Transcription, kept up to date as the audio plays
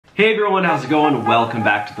Hey everyone, how's it going? Welcome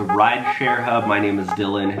back to the Rideshare Hub. My name is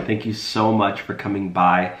Dylan. Thank you so much for coming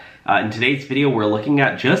by. In today's video, we're looking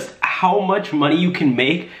at just how much money you can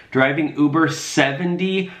make driving Uber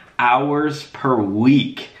 70 hours per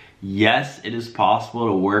week. Yes, it is possible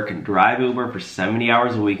to work and drive Uber for 70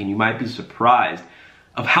 hours a week, and you might be surprised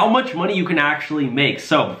of how much money you can actually make.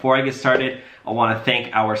 So before I get started, I want to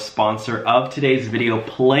thank our sponsor of today's video,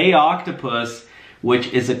 Play Octopus,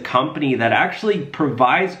 which is a company that actually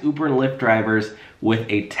provides Uber and Lyft drivers with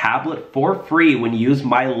a tablet for free when you use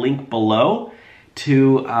my link below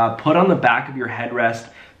to put on the back of your headrest.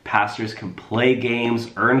 Passengers can play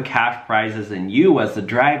games, earn cash prizes, and you as the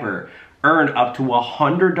driver earn up to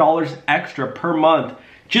 $100 extra per month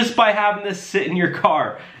just by having this sit in your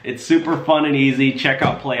car. It's super fun and easy. Check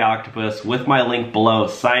out Play Octopus with my link below.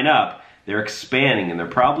 Sign up. They're expanding and they're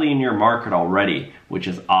probably in your market already, which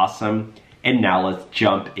is awesome. And now let's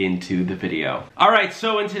jump into the video. All right,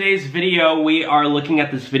 so in today's video, we are looking at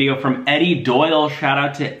this video from Eddie Doyle. Shout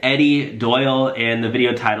out to Eddie Doyle, and the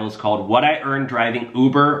video title is called What I Earned Driving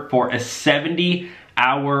Uber for a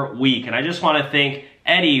 70-Hour Week. And I just wanna thank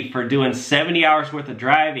Eddie for doing 70 hours worth of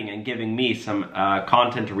driving and giving me some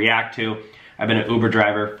content to react to. I've been an Uber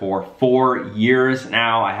driver for 4 years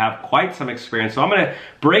now. I have quite some experience. So I'm gonna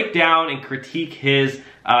break down and critique his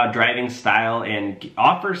driving style and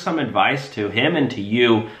offer some advice to him and to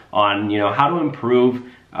you on, how to improve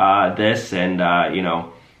this and,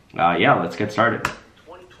 yeah, let's get started.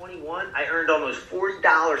 2021, I earned almost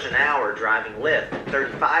 $40 an hour driving Lyft and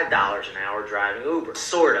 $35 an hour driving Uber,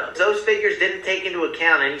 sort of. Those figures didn't take into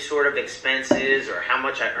account any sort of expenses or how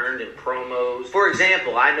much I earned in promos. For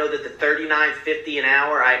example, I know that the $39.50 an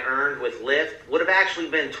hour I earned with Lyft would have actually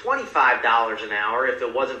been $25 an hour if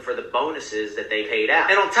it wasn't for the bonuses that they paid out.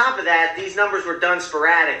 And on top of that, these numbers were done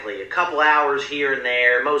sporadically, a couple hours here and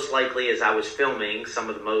there, most likely as I was filming some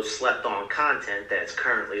of the most slept on content that's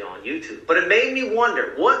currently on YouTube. But it made me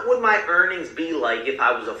wonder, what would my earnings be like if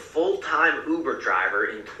I was a full-time Uber driver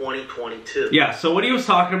in 2022? Yeah, so what he was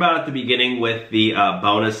talking about at the beginning with the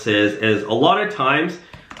bonuses is a lot of times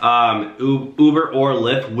Uber or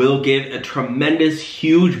Lyft will give a tremendous,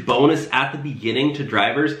 huge bonus at the beginning to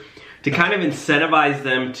drivers to kind of incentivize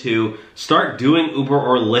them to start doing Uber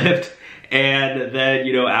or Lyft. And then,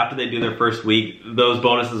 after they do their first week, those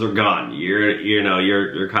bonuses are gone.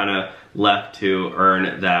 You're kind of left to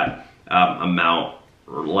earn that amount,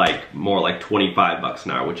 more like 25 bucks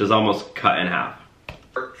an hour, which is almost cut in half.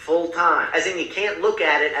 Full-time, as in you can't look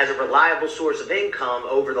at it as a reliable source of income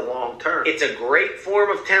over the long term. It's a great form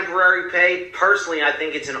of temporary pay. Personally, I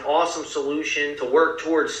think it's an awesome solution to work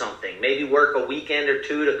towards something. Maybe work a weekend or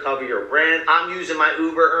two to cover your rent. I'm using my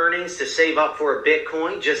Uber earnings to save up for a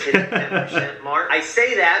Bitcoin, just hit the 10% mark. I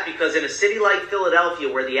say that because in a city like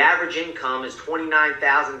Philadelphia, where the average income is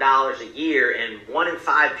 $29,000 a year and 1 in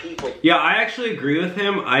 5 people... Yeah, I actually agree with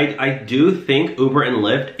him. I do think Uber and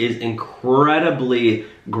Lyft is incredibly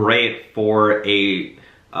great for a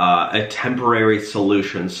temporary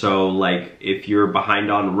solution. So like if you're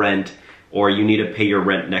behind on rent or you need to pay your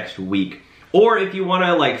rent next week, or if you want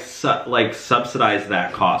to subsidize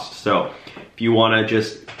that cost. So if you want to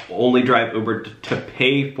just only drive Uber to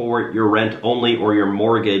pay for your rent only or your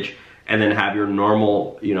mortgage and then have your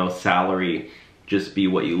normal salary just be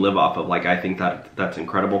what you live off of, I think that's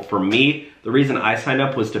incredible. For me, the reason I signed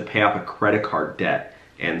up was to pay off a credit card debt.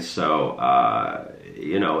 And so,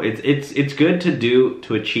 it's good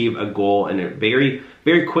to achieve a goal in a very,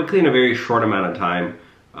 very quickly in a very short amount of time.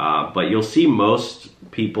 But you'll see most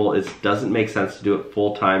people, it doesn't make sense to do it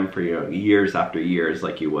full time for years after years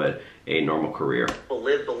like you would a normal career.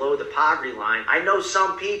 Live below the poverty line. I know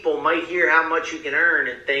some people might hear how much you can earn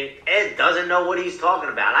and think, Ed doesn't know what he's talking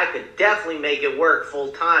about. I could definitely make it work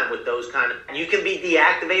full time with those kind of... You can be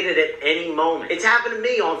deactivated at any moment. It's happened to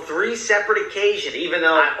me on 3 separate occasions, even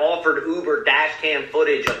though I offered Uber dash cam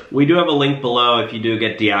footage. We do have a link below if you do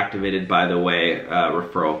get deactivated, by the way,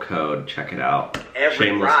 referral code, check it out. Every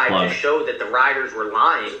Shameless ride plug. to show that the riders were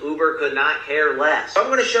lying. Uber could not care less. So I'm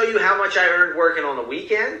going to show you how much I earned working on the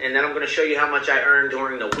weekend, and then I'm going to show you how much I earned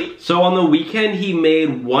during the week. So on the weekend, he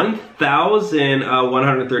made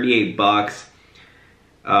 1,138 bucks.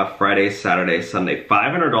 Friday, Saturday, Sunday,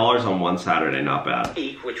 $500 on one Saturday, not bad.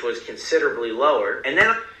 Which was considerably lower, and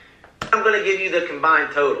then I'm going to give you the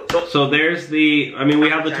combined total. So there's we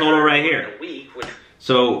have the total right here.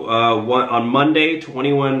 So on Monday,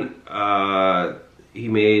 he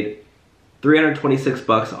made 326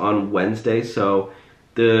 bucks on Wednesday. So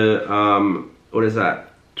the what is that?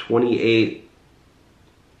 28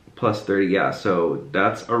 plus 30, yeah. So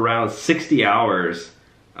that's around 60 hours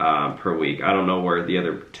per week. I don't know where the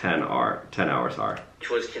other 10 hours are. which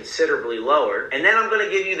was considerably lower. And then I'm going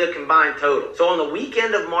to give you the combined total. So on the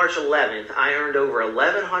weekend of March 11th, I earned over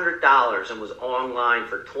 $1,100 and was online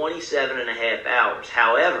for 27.5 hours.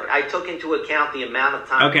 However, I took into account the amount of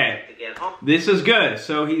time to get home. This is good.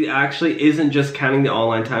 So he actually isn't just counting the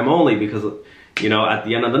online time only, because, you know, at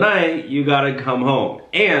the end of the night, you got to come home.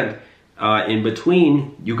 And in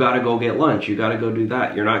between, you got to go get lunch. You got to go do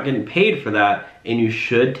that. You're not getting paid for that, and you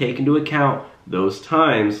should take into account those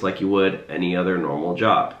times like you would any other normal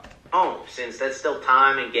job. Home, since that's still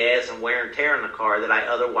time and gas and wear and tear in the car that I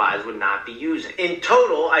otherwise would not be using. In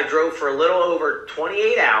total, I drove for a little over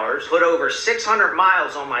 28 hours, put over 600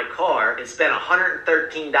 miles on my car, and spent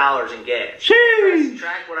 $113 in gas. Jeez.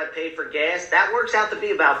 Subtract what I paid for gas, that works out to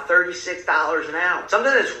be about $36 an hour.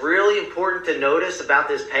 Something that's really important to notice about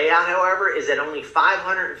this payout, however, is that only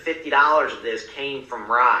 $550 of this came from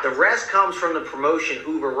rides. The rest comes from the promotion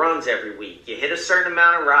Uber runs every week. You hit a certain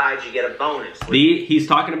amount of rides, you get a bonus. He's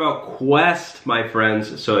talking about Quest, my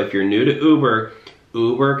friends. So if you're new to Uber,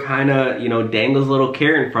 Uber kind of, you know, dangles a little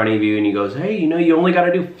carrot in front of you and he goes, hey, you know, you only got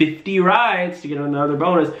to do 50 rides to get another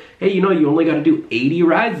bonus. Hey, you know, you only got to do 80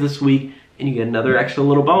 rides this week and you get another extra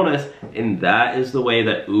little bonus. And that is the way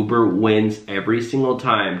that Uber wins every single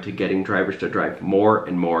time to getting drivers to drive more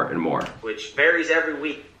and more and more. Which varies every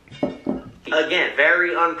week. Again,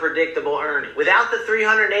 very unpredictable earning. Without the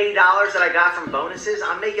 $380 that I got from bonuses,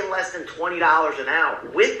 I'm making less than $20 an hour.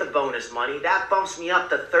 With the bonus money, that bumps me up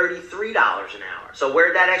to $33 an hour. So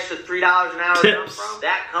where'd that extra $3 an hour come from?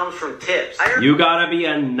 That comes from tips. You gotta be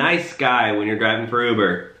a nice guy when you're driving for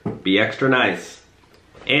Uber. Be extra nice.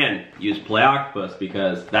 And use Play Octopus,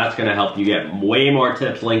 because that's gonna help you get way more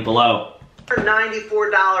tips. Link below.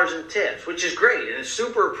 $94 in tips, which is great and it's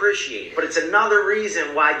super appreciated, but it's another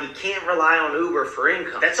reason why you can't rely on Uber for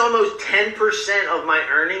income. That's almost 10% of my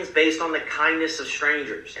earnings based on the kindness of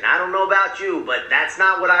strangers. And I don't know about you, but that's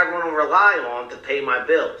not what I want to rely on to pay my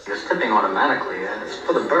bills. It's tipping automatically, it's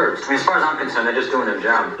for the birds. I mean, as far as I'm concerned, they're just doing their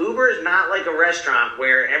job. Uber is not like a restaurant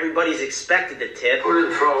where everybody's expected to tip. Who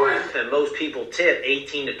didn't throw in? And most people tip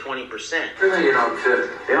 18 to 20%. Really, you don't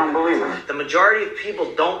tip. They don't believe in it. The majority of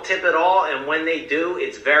people don't tip at all, and when they do,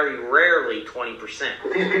 it's very rarely 20%.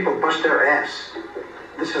 These people bust their ass.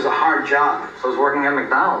 This is a hard job. So is working at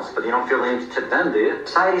McDonald's, but you don't feel the need to tip them, do you?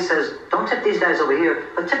 Society says, don't tip these guys over here,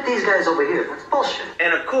 but tip these guys over here. That's bullshit.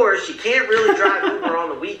 And of course, you can't really drive Uber on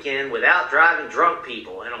the weekend without driving drunk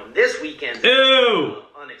people. And on this weekend,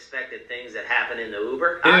 unexpected things that happen in the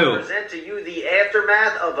Uber. I present to you the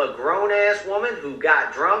aftermath of a grown-ass woman who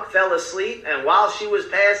got drunk, fell asleep, and while she was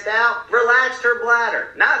passed out, relaxed her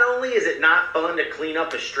bladder. Not only is it not fun to clean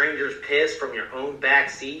up a stranger's piss from your own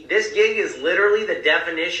back seat, this gig is literally the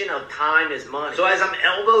definition of time is money. So as I'm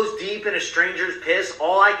elbows deep in a stranger's piss,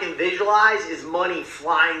 all I can visualize is money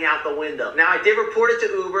flying out the window. Now, I did report it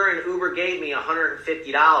to Uber, and Uber gave me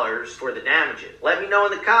 $150 for the damages. Let me know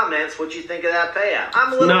in the comments what you think of that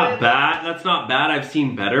payout. Not bad. That's not bad. I've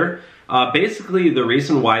seen better. Basically, the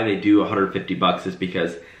reason why they do $150 is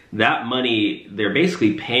because that money, they're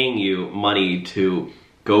basically paying you money to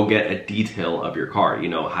go get a detail of your car. You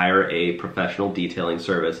know, hire a professional detailing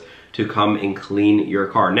service to come and clean your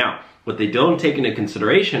car. Now, what they don't take into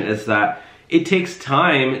consideration is that it takes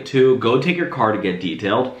time to go take your car to get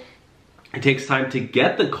detailed. It takes time to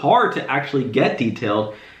get the car to actually get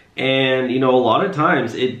detailed. And, you know, a lot of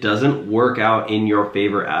times it doesn't work out in your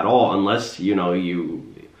favor at all unless, you know,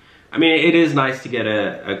 I mean, it is nice to get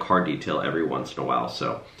a car detail every once in a while.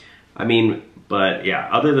 So, I mean, but yeah,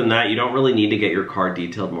 other than that, you don't really need to get your car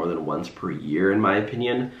detailed more than once per year, in my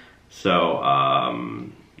opinion. So, I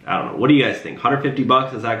don't know. What do you guys think?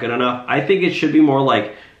 $150, is that good enough? I think it should be more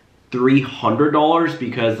like $300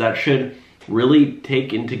 because that should really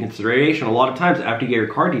take into consideration a lot of times after you get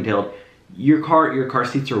your car detailed, your car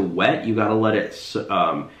seats are wet. You gotta let it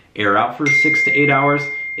air out for 6 to 8 hours.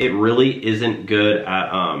 It really isn't good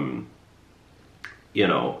at, you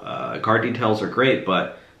know, car details are great,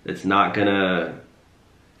 but it's not gonna,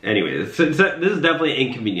 anyway, this is definitely an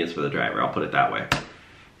inconvenience for the driver, I'll put it that way.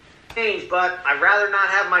 But I'd rather not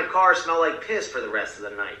have my car smell like piss for the rest of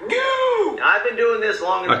the night. No! Now, I've been doing this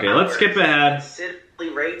long enough. Okay, let's skip ahead.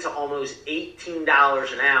 Rate to almost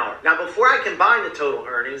 $18 an hour. Now, before I combine the total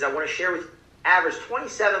earnings, I want to share with you average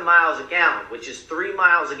 27 miles a gallon, which is 3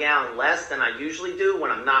 miles a gallon less than I usually do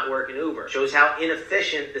when I'm not working Uber. Shows how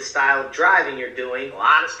inefficient the style of driving you're doing. A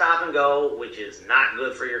lot of stop and go, which is not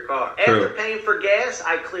good for your car. True. After paying for gas,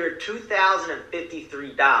 I cleared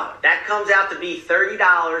 $2,053. That comes out to be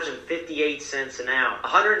 $30.58 an hour.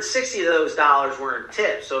 160 of those dollars were in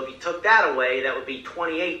tips, so if you took that away, that would be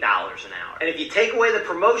 $28 an hour. And if you take away the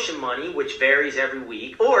promotion money, which varies every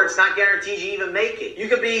week, or it's not guaranteed you even make it, you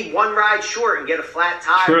could be one ride short and get a flat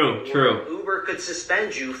tire. True. Uber could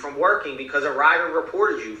suspend you from working because a rider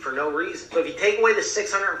reported you for no reason. So if you take away the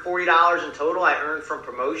 $640 in total I earned from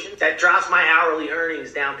promotions, that drops my hourly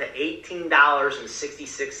earnings down to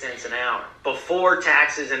 $18.66 an hour before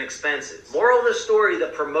taxes and expenses. Moral of the story, the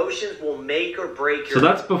promotions will make or break your... So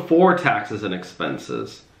that's before taxes and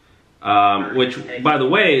expenses. Which, by the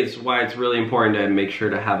way, is why it's really important to make sure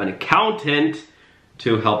to have an accountant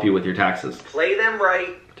to help you with your taxes. Play them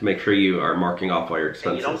right. To make sure you are marking off all your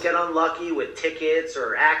expenses. And you don't get unlucky with tickets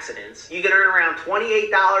or accidents. You can earn around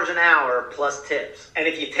 $28 an hour plus tips. And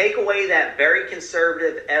if you take away that very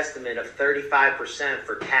conservative estimate of 35%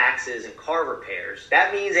 for taxes and car repairs,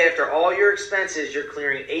 that means after all your expenses, you're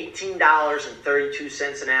clearing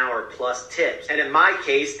 $18.32 an hour plus tips. And in my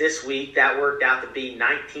case, this week, that worked out to be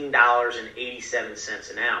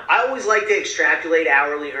 $19.87 an hour. I always like to extrapolate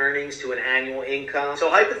hourly earnings to an annual income. So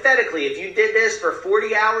hypothetically, if you did this for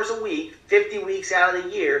 40 hours a week, 50 weeks out of the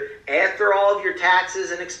year, after all of your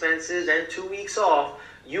taxes and expenses and 2 weeks off,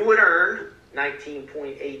 you would earn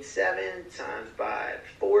 19.87 times by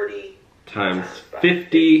 40 times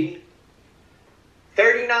 50.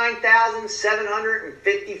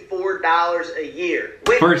 $39,754 a year.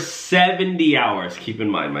 For 70 hours, keep in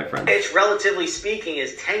mind, my friend. Which, relatively speaking,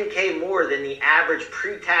 is $10K more than the average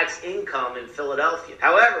pre-tax income in Philadelphia.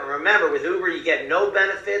 However, remember, with Uber, you get no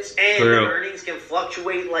benefits and True. earnings can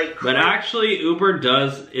fluctuate like crazy. But actually, Uber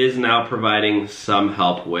is now providing some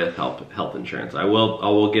help with health insurance. I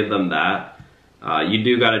will give them that. You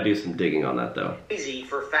do got to do some digging on that, though. Easy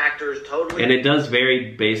for factors totally. And it does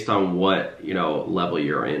vary based on what, level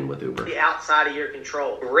you're in with Uber. Outside of your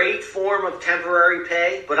control. Great form of temporary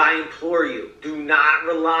pay, but I implore you, do not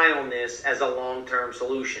rely on this as a long-term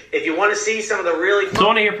solution. If you want to see some of the really So I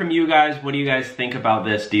want to hear from you guys. What do you guys think about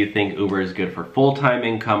this? Do you think Uber is good for full-time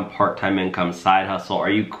income, part-time income, side hustle? Are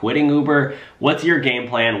you quitting Uber? What's your game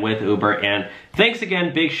plan with Uber? And thanks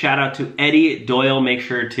again. Big shout out to Eddie Doyle. Make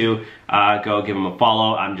sure to go give him a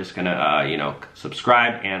follow. I'm just gonna,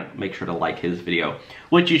 subscribe and make sure to like his video,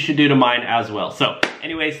 which you should do to mine as well. So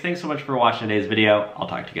anyways, thanks so much for watching today's video. I'll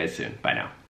talk to you guys soon. Bye now.